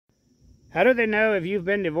How do they know if you've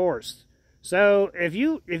been divorced? So if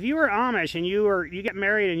you are Amish and you get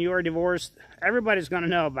married and you are divorced, everybody's going to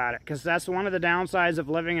know about it, because that's one of the downsides of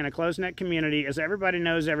living in a close-knit community is everybody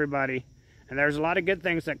knows everybody, and there's a lot of good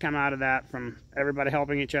things that come out of that from everybody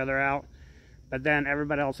helping each other out. But then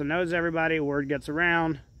everybody also knows everybody, word gets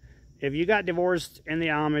around. If you got divorced in the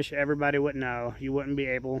Amish, everybody would know. You wouldn't be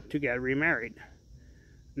able to get remarried.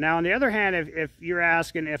 Now, on the other hand, if you're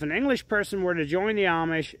asking if an English person were to join the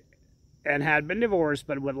Amish and had been divorced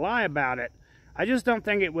but would lie about it, I just don't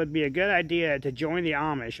think it would be a good idea to join the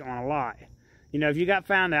Amish on a lie. You know, if you got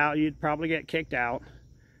found out, you'd probably get kicked out.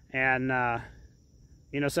 And,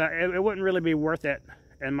 you know, so it wouldn't really be worth it,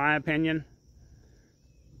 in my opinion.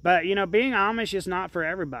 But, you know, being Amish is not for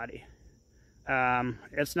everybody.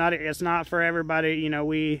 It's not for everybody. You know,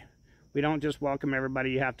 we don't just welcome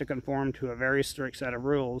everybody. You have to conform to a very strict set of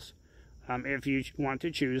rules if you want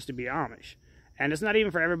to choose to be Amish. And it's not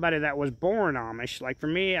even for everybody that was born Amish. Like for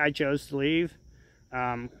me, I chose to leave.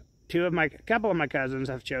 A couple of my cousins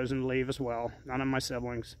have chosen to leave as well. None of my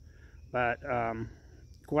siblings, but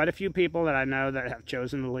quite a few people that I know that have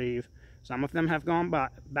chosen to leave. Some of them have gone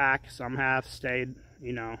back. Some have stayed,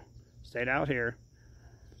 you know, stayed out here.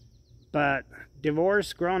 But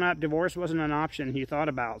divorce, growing up, divorce wasn't an option you thought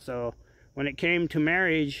about. So when it came to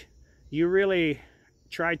marriage, you really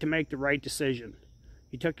tried to make the right decision.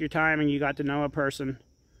 You took your time and you got to know a person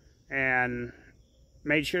and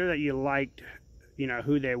made sure that you liked, you know,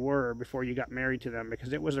 who they were before you got married to them,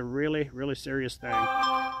 because it was a really, really serious thing.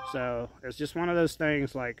 So it's just one of those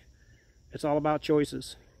things, like, it's all about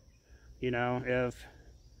choices. You know,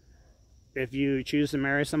 if you choose to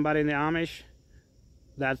marry somebody in the Amish,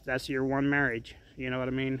 that's your one marriage. You know what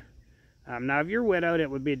I mean? Now, if you're widowed,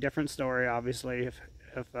 it would be a different story, obviously,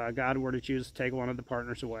 if God were to choose to take one of the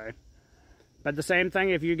partners away. But the same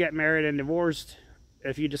thing, if you get married and divorced,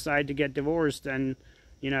 if you decide to get divorced, then,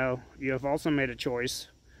 you know, you have also made a choice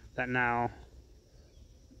that now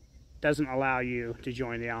doesn't allow you to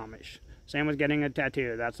join the Amish. Same with getting a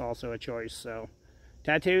tattoo. That's also a choice. So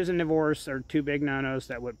tattoos and divorce are two big no-nos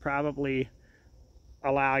that would probably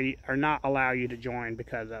allow you or not allow you to join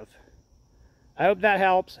because of. I hope that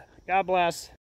helps. God bless.